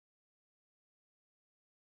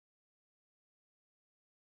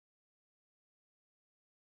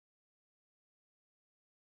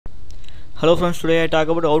Hello friends, today I talk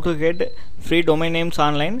about how to get free domain names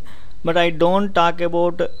online, but I don't talk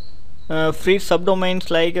about free subdomains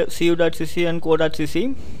like cu.cc and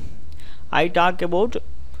co.cc. I talk about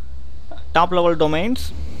top level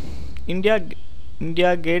domains. India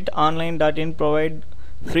IndiaGateOnline.in provide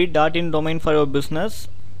free .in domain for your business.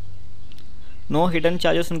 No hidden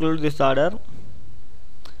charges included this order.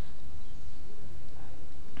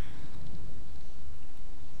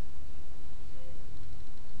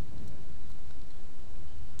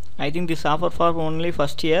 I think this offer for only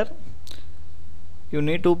first year. You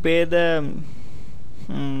need to pay the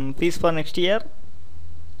fees for next year.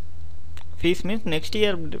 Fees means next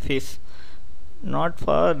year fees, not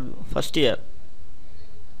for first year.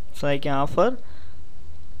 It's like an offer.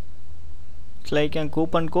 It's like a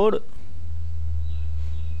coupon code.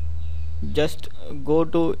 Just go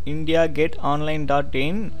to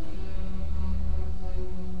IndiaGateOnline.in.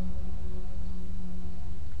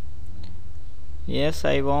 Yes,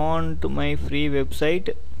 I want my free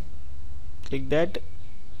website. Click that.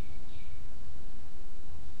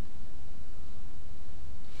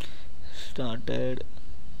 Started.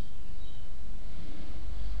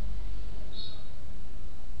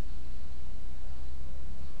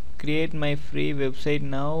 Create my free website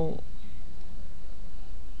now.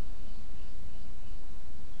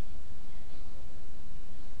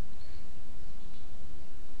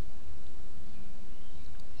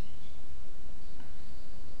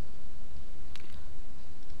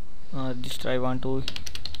 Just I want to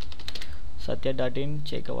Sathya.in,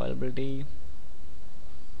 check availability.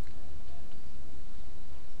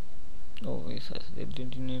 Oh yes,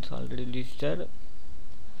 it's already listed.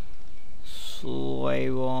 So I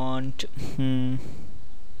want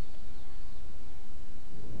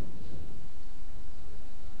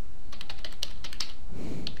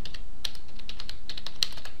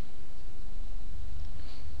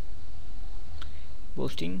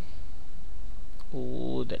posting.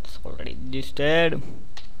 Oh, that's already listed.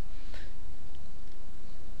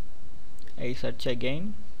 I search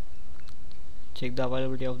again, check the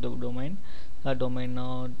availability of the domain. The domain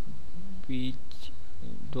now, which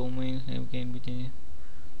domain name can be changed.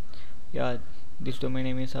 Yeah, this domain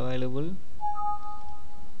name is available.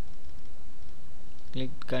 Click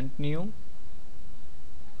continue.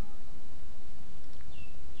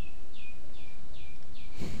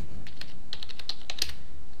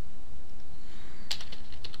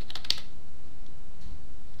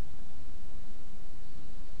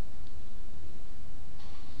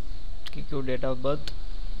 Click your date of birth.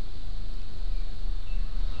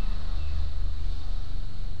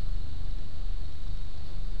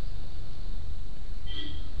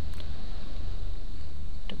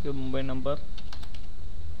 Type your mobile number.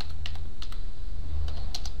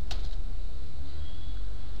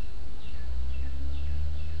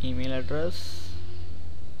 Email address.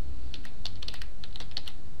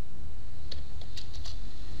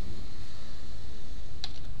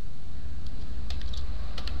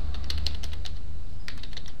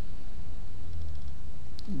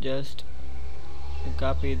 Just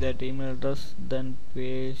copy that email address, then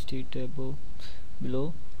paste it above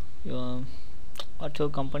below. What's your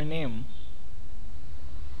company name?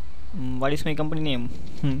 What is my company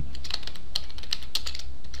name?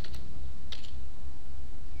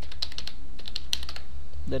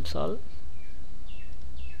 That's all.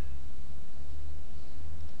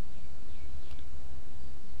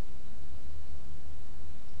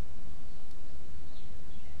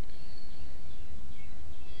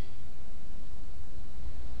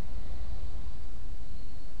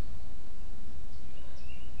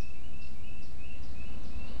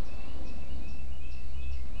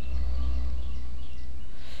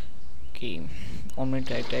 Okay, 1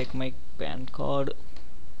 minute, I take my PAN card.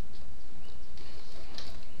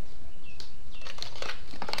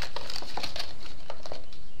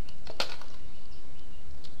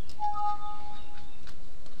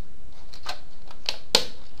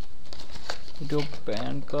 Put your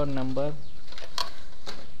PAN card number.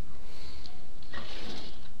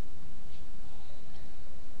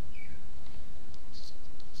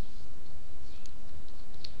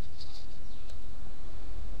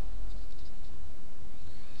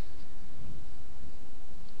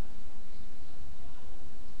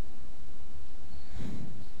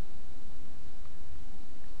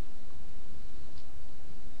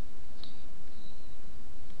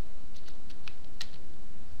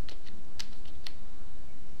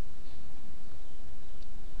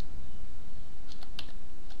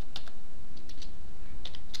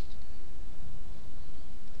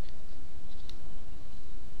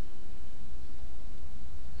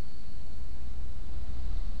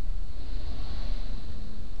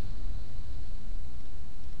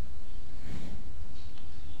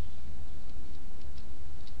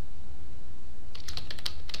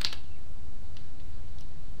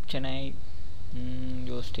 Chennai.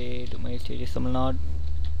 Your state. My state is Tamil Nadu.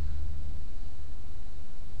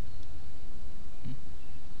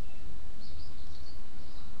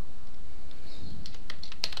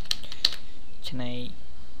 Chennai.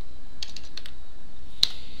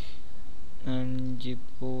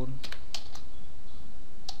 Anjipur.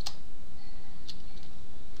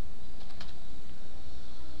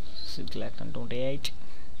 6,28,000.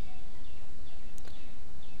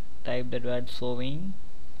 Type that word sewing.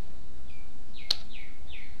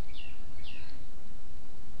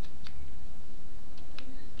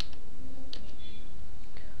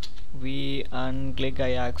 We unclick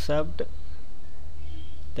I accept,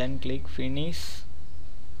 then click finish.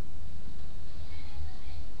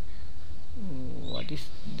 What is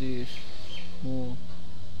this? Oh,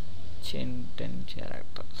 chain 10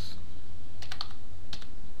 characters.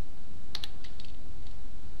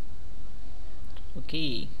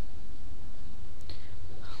 Okay,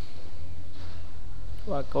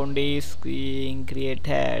 account is being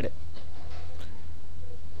created,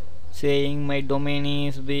 saying my domain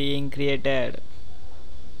is being created.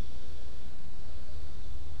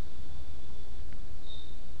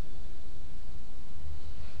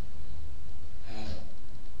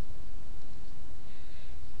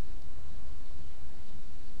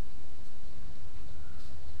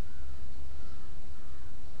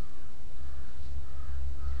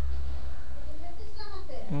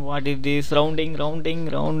 What is this? Rounding.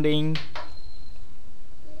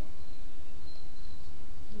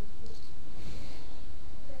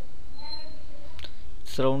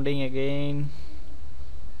 It's rounding again.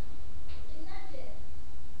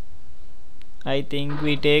 I think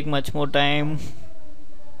we take much more time.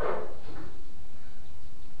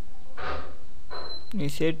 We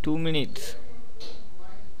said 2 minutes.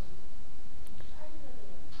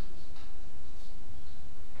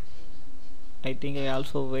 I think I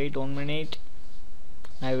also wait 1 minute.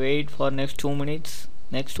 I wait for next 2 minutes.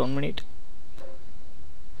 Next 1 minute.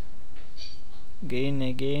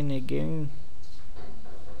 Again.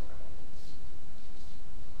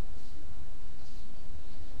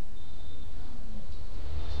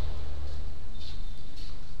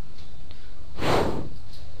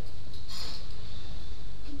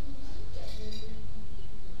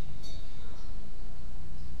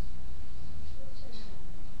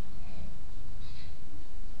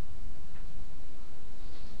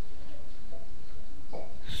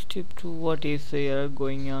 Step 2. What is the error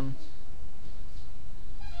going on?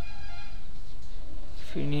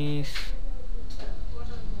 Finish.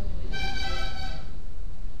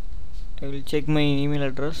 I will check my email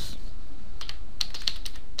address.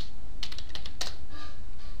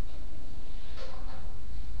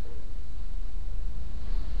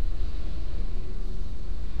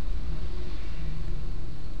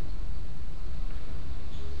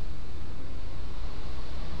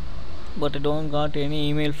 But I don't got any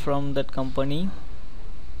email from that company.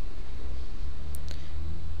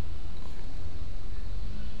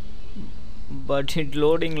 But it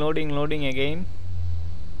loading again.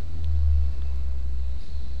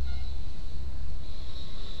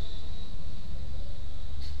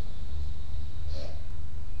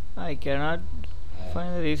 I cannot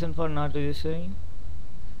find the reason for not registering.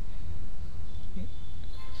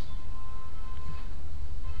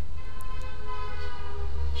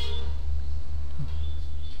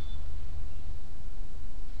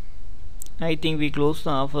 I think we close the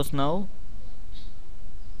offers now.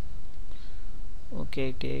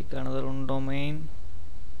 Okay, take another one domain.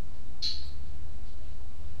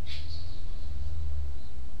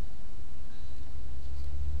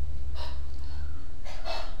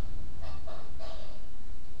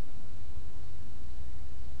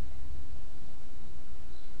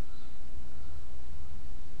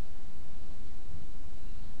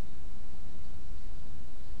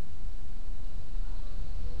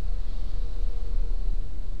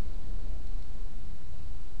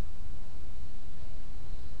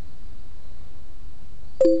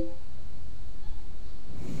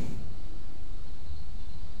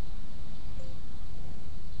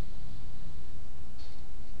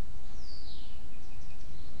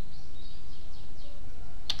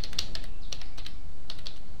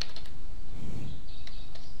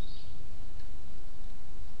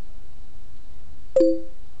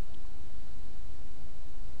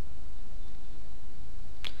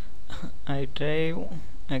 I try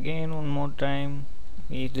again one more time.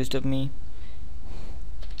 Please disturb me.